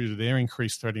well, and due to their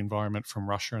increased threat environment from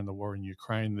Russia and the war in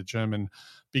Ukraine, the German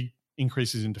big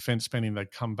increases in defence spending,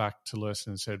 they'd come back to Lursen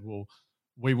and said, well,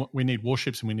 we need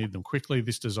warships and we need them quickly.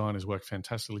 This design has worked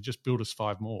fantastically. Just build us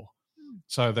 5 more.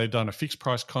 So they'd done a fixed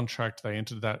price contract. They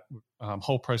entered that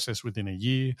whole process within a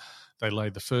year. They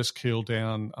laid the first keel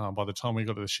down. By the time we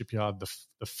got to the shipyard,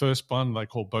 the first one they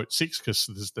called Boat 6, because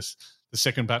there's the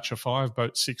second batch of 5.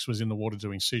 Boat 6 was in the water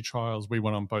doing sea trials. We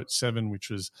went on Boat 7, which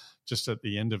was just at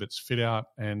the end of its fit out,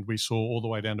 and we saw all the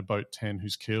way down to Boat 10,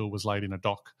 whose keel was laid in a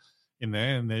dock in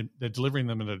there, and they're delivering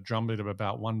them at a drumbeat of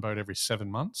about 1 boat every 7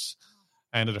 months.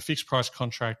 And at a fixed price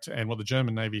contract, and what the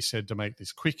German Navy said to make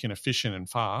this quick and efficient and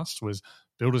fast was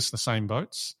build us the same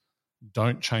boats,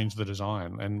 don't change the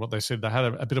design. And what they said, they had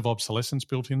a bit of obsolescence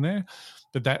built in there,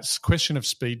 but that's question of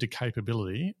speed to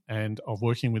capability and of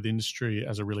working with industry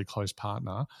as a really close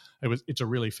partner. It's a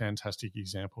really fantastic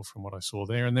example from what I saw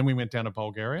there. And then we went down to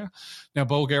Bulgaria. Now,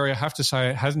 Bulgaria, I have to say,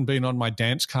 it hasn't been on my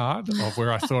dance card of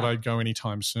where I thought I'd go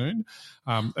anytime soon.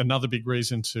 Another big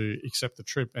reason to accept the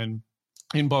trip. And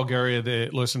in Bulgaria,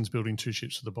 Lursen's building 2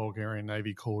 ships for the Bulgarian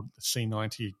Navy called the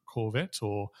C-90 Corvette,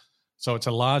 so it's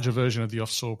a larger version of the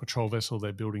offshore patrol vessel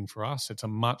they're building for us. It's a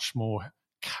much more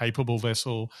capable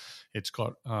vessel. It's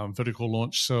got vertical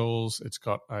launch cells. It's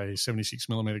got a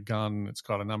 76mm gun. It's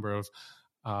got a number of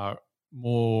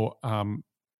more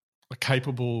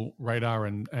capable radar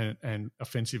and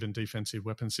offensive and defensive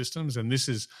weapon systems. And this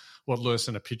is what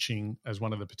Lursen are pitching as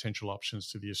one of the potential options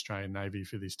to the Australian Navy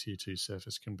for this Tier 2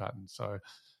 surface combatant. So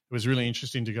it was really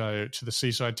interesting to go to the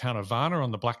seaside town of Varna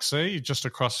on the Black Sea, just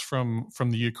across from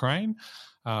the Ukraine,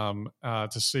 to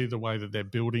see the way that they're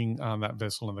building that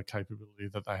vessel and the capability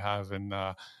that they have.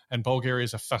 And Bulgaria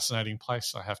is a fascinating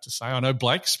place, I have to say. I know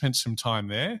Blake spent some time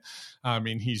there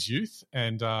in his youth,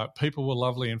 and people were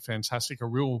lovely and fantastic.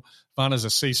 Varna's a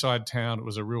seaside town. It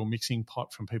was a real mixing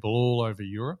pot from people all over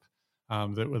Europe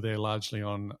that were there largely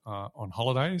on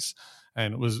holidays.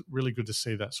 And it was really good to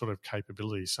see that sort of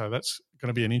capability. So that's going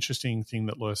to be an interesting thing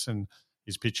that Lursen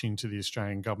is pitching to the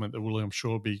Australian government that will, I'm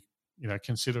sure, be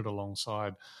considered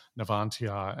alongside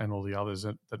Navantia and all the others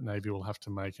that Navy will have to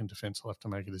make, and Defence will have to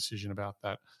make a decision about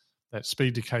that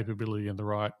speed to capability and the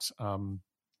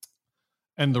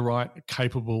right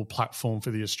capable platform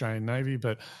for the Australian Navy.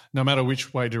 But no matter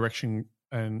which way direction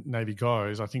and Navy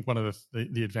goes, I think one of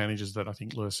the advantages that I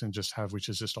think Lursen just have, which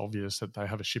is just obvious, that they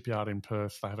have a shipyard in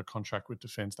Perth, they have a contract with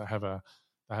Defence, they have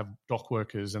dock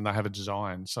workers, and they have a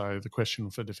design. So the question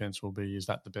for Defence will be, is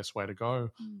that the best way to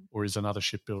go, or is another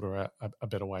shipbuilder a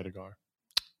better way to go?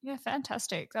 Yeah,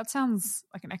 fantastic. That sounds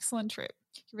like an excellent trip.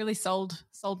 You really sold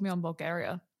me on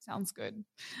Bulgaria. Sounds good.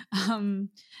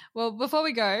 Well, before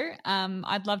we go,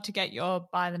 I'd love to get your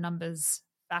by the numbers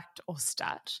fact or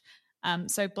stat.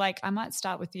 So Blake, I might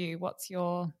start with you. What's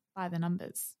your by the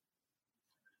numbers?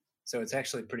 So it's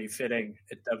actually pretty fitting.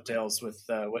 It dovetails with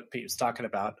what Pete was talking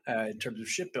about in terms of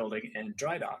shipbuilding and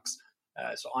dry docks.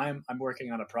 So I'm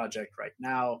working on a project right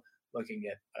now looking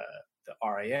at the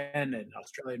RAN and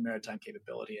Australian maritime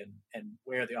capability and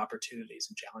where the opportunities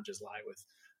and challenges lie with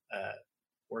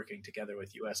working together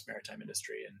with U.S. maritime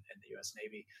industry and the U.S.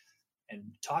 Navy. And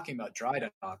talking about dry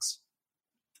docks,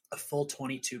 a full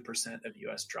 22% of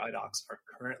U.S. dry docks are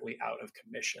currently out of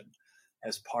commission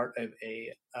as part of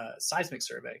a seismic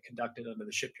survey conducted under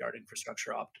the Shipyard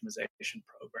Infrastructure Optimization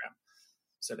Program.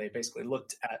 So they basically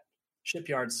looked at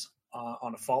shipyards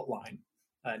on a fault line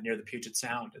near the Puget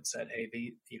Sound and said, hey,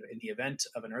 in the event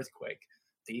of an earthquake,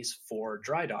 these 4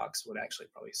 dry docks would actually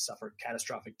probably suffer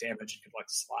catastrophic damage and could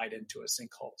slide into a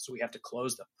sinkhole. So we have to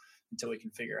close them until we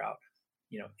can figure out,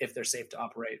 if they're safe to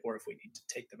operate or if we need to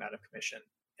take them out of commission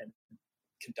and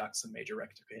conduct some major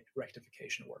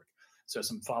rectification work. So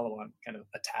some follow-on kind of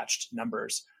attached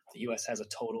numbers. The U.S. has a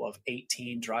total of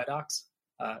 18 dry docks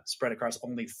spread across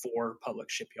only 4 public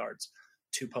shipyards,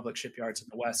 2 public shipyards in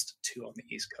the West, 2 on the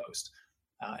East Coast.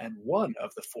 And one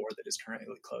of the 4 that is currently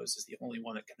closed is the only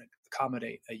one that can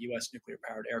accommodate a U.S.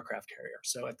 nuclear-powered aircraft carrier.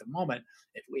 So at the moment,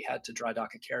 if we had to dry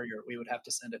dock a carrier, we would have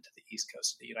to send it to the East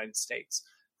Coast of the United States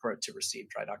for it to receive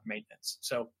dry dock maintenance.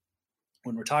 So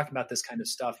when we're talking about this kind of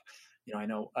stuff, I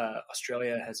know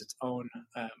Australia has its own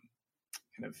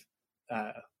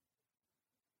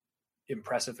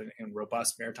impressive and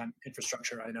robust maritime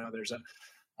infrastructure. I know there's a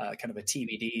kind of a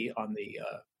TBD on the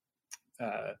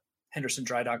Henderson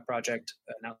Dry Dock project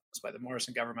announced by the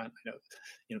Morrison government. I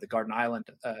know, the Garden Island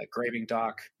graving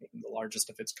dock, the largest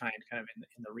of its kind of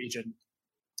in the region.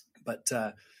 But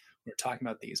we're talking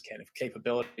about these kind of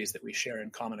capabilities that we share in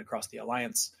common across the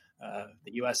alliance.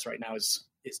 The U.S. right now is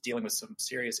dealing with some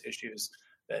serious issues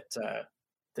that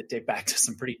date back to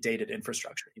some pretty dated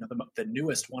infrastructure. The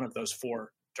newest one of those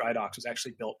 4 dry docks was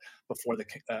actually built before the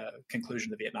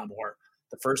conclusion of the Vietnam War.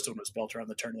 The first one was built around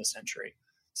the turn of the century.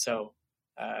 So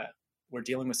we're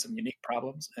dealing with some unique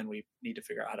problems, and we need to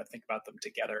figure out how to think about them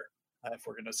together if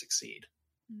we're going to succeed.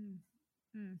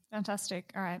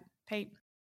 Fantastic. All right, Pete.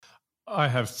 I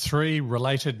have 3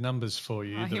 related numbers for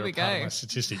you that are part of my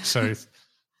statistics. So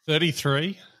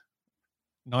 33,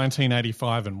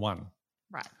 1985, and 1.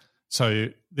 Right. So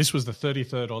this was the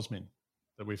 33rd OSMIN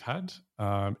that we've had.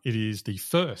 It is the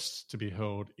first to be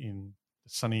held in the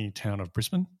sunny town of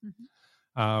Brisbane.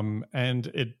 And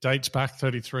it dates back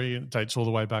 33, it dates all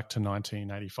the way back to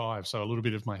 1985. So a little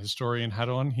bit of my historian hat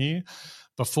on here.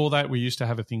 Before that, we used to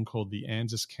have a thing called the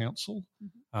ANZUS Council.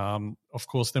 Of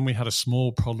course, then we had a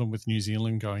small problem with New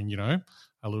Zealand going, a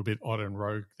little bit odd and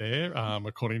rogue there,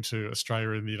 according to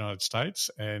Australia and the United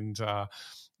States. And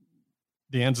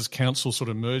the ANZUS Council sort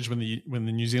of merged when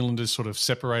the New Zealanders sort of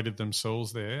separated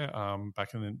themselves there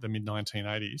back in the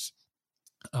mid-1980s.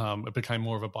 It became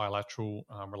more of a bilateral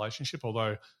relationship,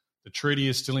 although the treaty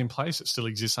is still in place. It still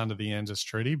exists under the ANZUS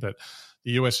Treaty, but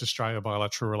the US-Australia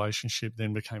bilateral relationship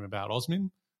then became about OSMIN.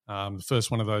 The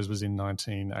first one of those was in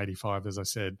 1985, as I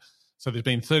said. So there's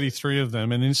been 33 of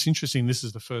them, and it's interesting, this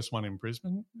is the first one in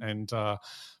Brisbane. And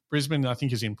Brisbane, I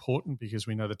think, is important because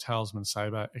we know the Talisman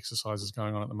Sabre exercise is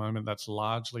going on at the moment. That's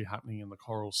largely happening in the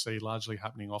Coral Sea, largely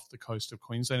happening off the coast of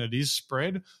Queensland. It is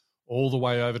spread all the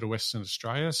way over to Western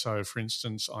Australia. So, for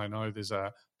instance, I know there's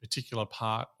a particular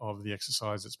part of the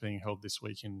exercise that's being held this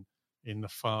week in the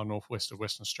far northwest of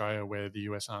Western Australia where the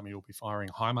US Army will be firing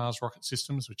HIMARS rocket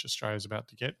systems, which Australia is about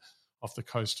to get off the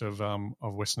coast of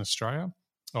Western Australia,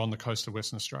 on the coast of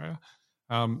Western Australia.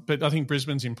 But I think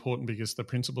Brisbane's important because the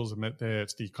principles are met there.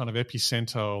 It's the kind of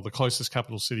epicentre or the closest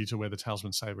capital city to where the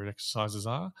Talisman Sabre exercises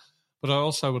are. But I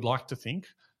also would like to think,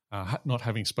 not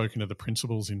having spoken to the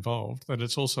principles involved, that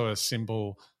it's also a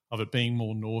symbol of it being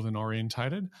more northern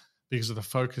orientated because of the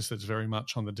focus that's very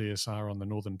much on the DSR, on the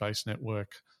Northern Base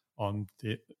Network, on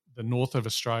the north of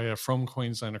Australia, from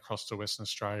Queensland across to Western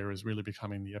Australia, is really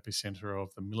becoming the epicentre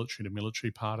of the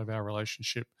military-to-military part of our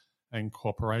relationship and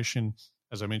cooperation.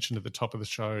 As I mentioned at the top of the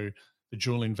show, the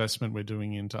dual investment we're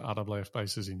doing into RAAF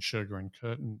bases in Sherga and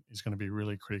Curtin is going to be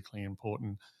really critically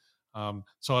important.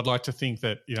 So I'd like to think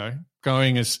that,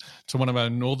 going as to one of our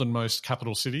northernmost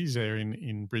capital cities there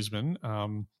in Brisbane,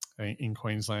 in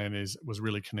Queensland, was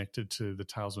really connected to the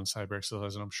Talisman Sabre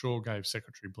exercise, and I'm sure gave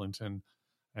Secretary Blinton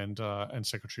and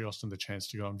Secretary Austin the chance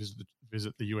to go and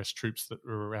visit the US troops that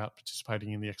were out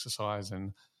participating in the exercise,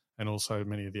 and also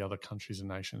many of the other countries and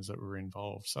nations that were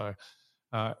involved. So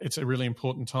it's a really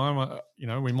important time.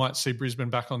 We might see Brisbane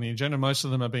back on the agenda. Most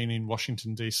of them have been in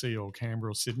Washington, DC or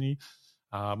Canberra or Sydney.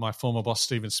 My former boss,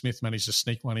 Stephen Smith, managed to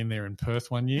sneak one in there in Perth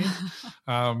one year.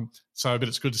 But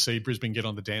it's good to see Brisbane get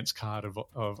on the dance card of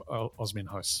OSMIN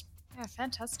hosts. Yeah,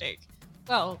 fantastic.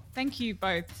 Well, thank you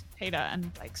both, Peter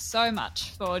and Blake, so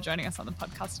much for joining us on the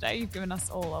podcast today. You've given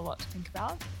us all a lot to think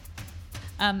about.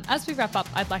 As we wrap up,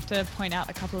 I'd like to point out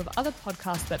a couple of other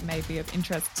podcasts that may be of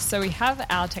interest. So we have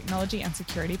our Technology and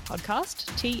Security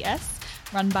podcast, TS,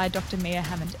 run by Dr. Mia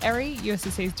Hammond-Erry,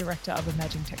 USSC's Director of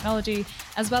Emerging Technology,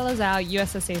 as well as our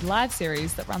USSC Live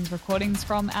series that runs recordings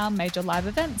from our major live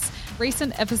events.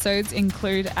 Recent episodes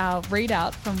include our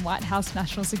readout from White House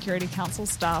National Security Council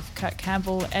staff Kurt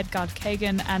Campbell, Edgard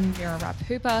Kagan and Mira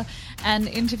Rapp-Hooper, an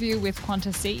interview with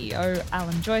Qantas CEO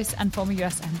Alan Joyce and former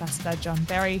US Ambassador John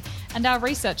Berry, and our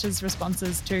researchers'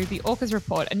 responses to the AUKUS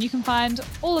report. And you can find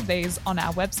all of these on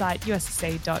our website,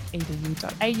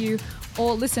 ussc.edu.au,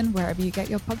 or listen wherever you get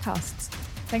your podcasts.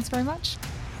 Thanks very much.